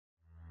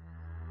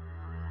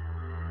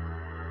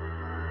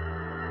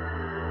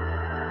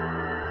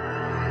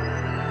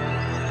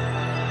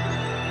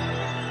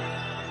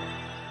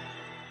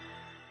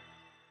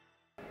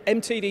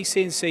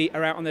MTDCNC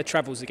are out on their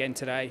travels again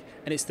today,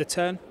 and it's the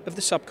turn of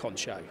the Subcon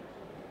show.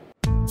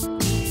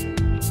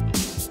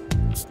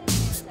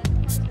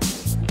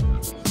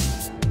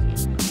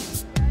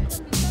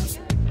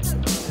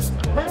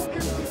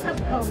 Welcome to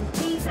Subcon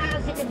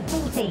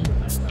 2014.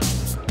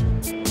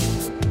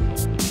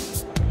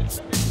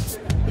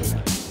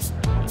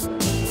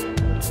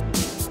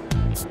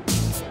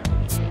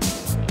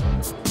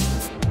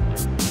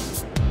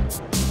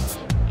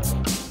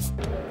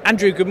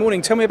 Andrew, good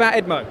morning. Tell me about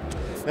Edmo.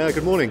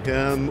 Good morning.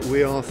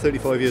 We are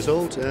 35 years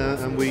old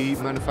and we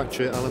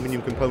manufacture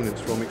aluminium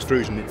components from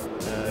extrusion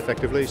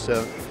effectively.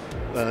 So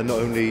not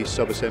only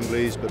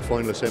sub-assemblies but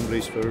final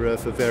assemblies for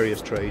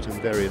various trades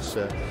and various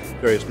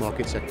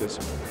market sectors.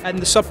 And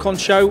the Subcon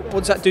show, what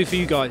does that do for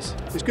you guys?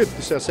 It's good.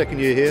 This is our second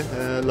year here.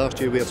 Last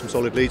year we had some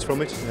solid leads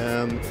from it,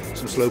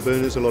 some slow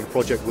burners. A lot of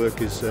project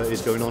work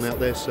is going on out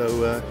there.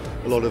 So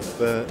a lot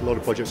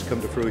of projects have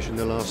come to fruition in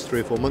the last 3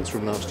 or 4 months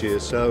from last year.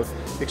 So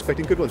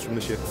expecting good ones from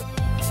this year.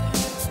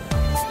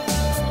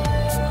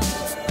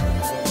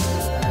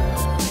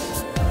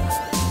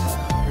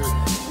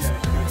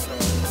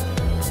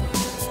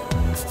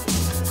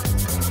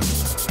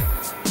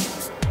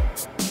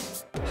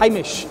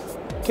 Hamish,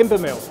 Kimber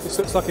Mill. This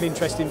looks like an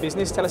interesting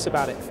business. Tell us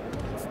about it.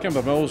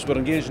 Kimber Mills, we're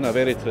engaged in a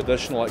very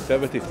traditional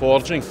activity,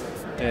 forging.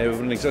 We've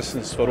been in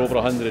existence for over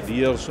 100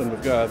 years and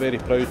we've got a very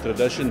proud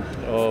tradition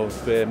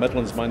of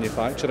Midlands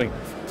manufacturing.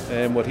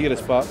 We're here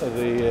as part of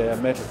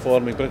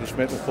the British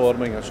Metal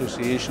Forming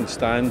Association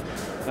stand,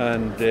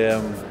 and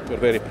we're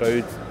very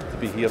proud to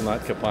be here in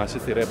that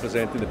capacity,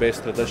 representing the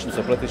best traditions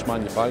of British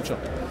manufacture.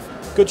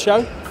 Good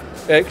show?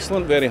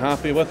 Excellent, very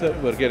happy with it.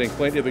 We're getting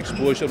plenty of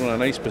exposure on a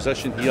nice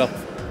position here,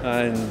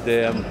 and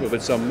we've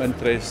had some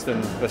interest in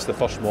this the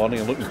first morning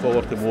and looking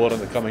forward to more in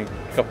the coming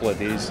couple of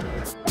days.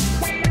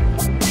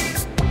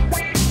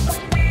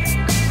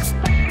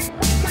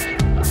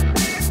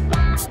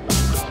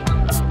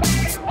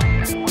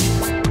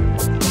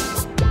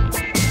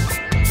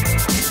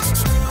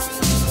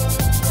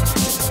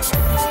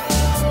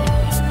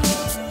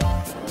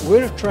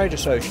 We're a trade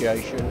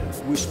association.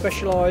 We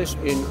specialise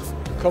in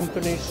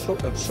companies,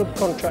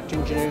 subcontract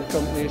engineering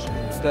companies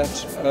that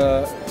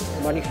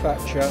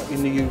manufacture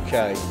in the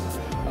UK.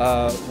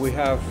 We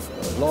have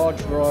a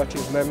large variety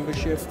of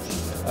memberships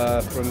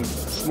from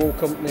small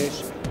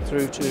companies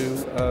through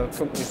to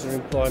companies that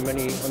employ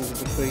many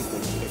hundreds of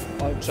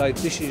people. I'd say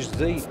this is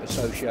the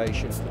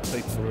association for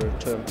people who are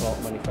term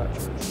part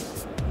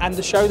manufacturers. And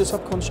the show, the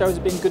Subcon show, has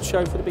been a good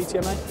show for the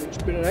BTMA?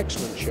 It's been an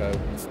excellent show.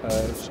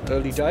 It's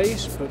early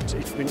days, but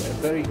it's been a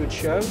very good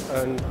show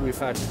and we've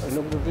had a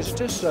number of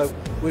visitors, so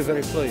we're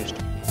very pleased.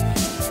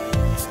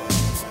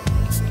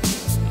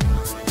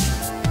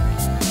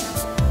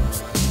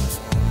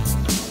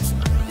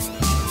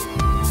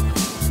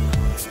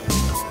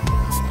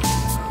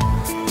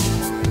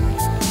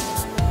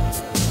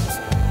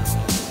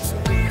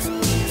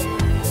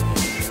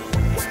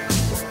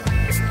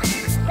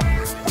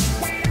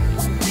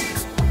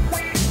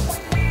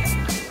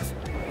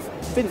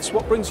 Vince,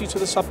 what brings you to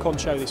the Subcon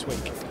show this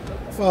week?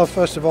 Well,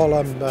 first of all,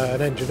 I'm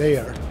an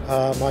engineer.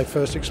 My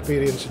first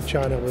experience in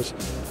China was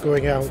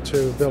going out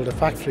to build a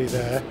factory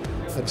there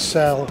and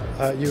sell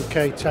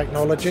UK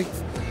technology.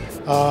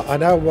 I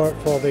now work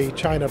for the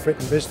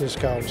China-Britain Business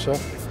Council,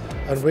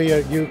 and we are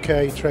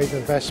UK Trade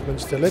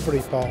Investments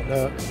delivery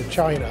partner for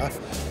China.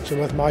 So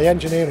with my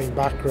engineering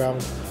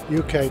background,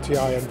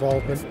 UKTI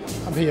involvement,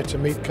 I'm here to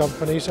meet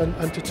companies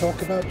and to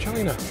talk about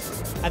China.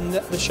 And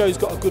the show's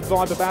got a good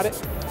vibe about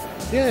it?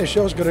 Yeah, the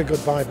show's got a good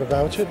vibe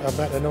about it. I've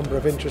met a number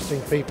of interesting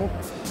people.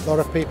 A lot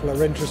of people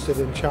are interested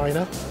in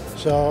China,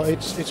 so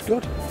it's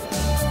good.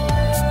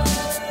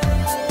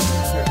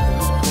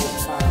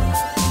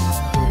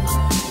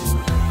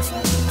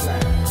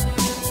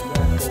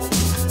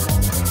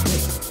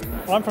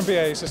 Well, I'm from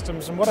BAE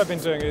Systems, and what I've been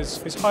doing is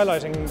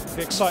highlighting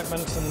the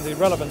excitement and the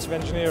relevance of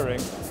engineering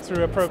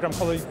through a program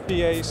called the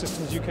BAE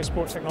Systems UK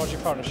Sport Technology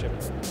Partnership.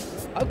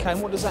 Okay,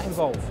 and what does that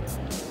involve?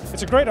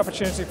 It's a great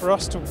opportunity for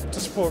us to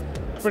support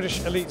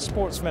British elite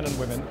sportsmen and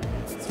women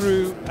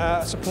through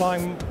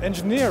supplying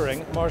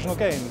engineering marginal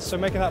gains, so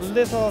making that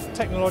little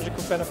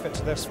technological benefit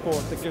to their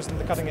sport that gives them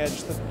the cutting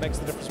edge that makes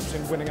the difference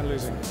between winning and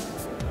losing.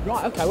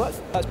 Right, okay, well,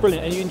 that's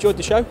brilliant. And you enjoyed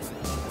the show?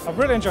 I've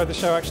really enjoyed the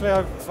show actually.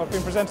 I've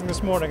been presenting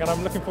this morning and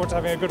I'm looking forward to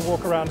having a good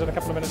walk around in a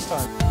couple of minutes'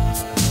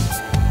 time.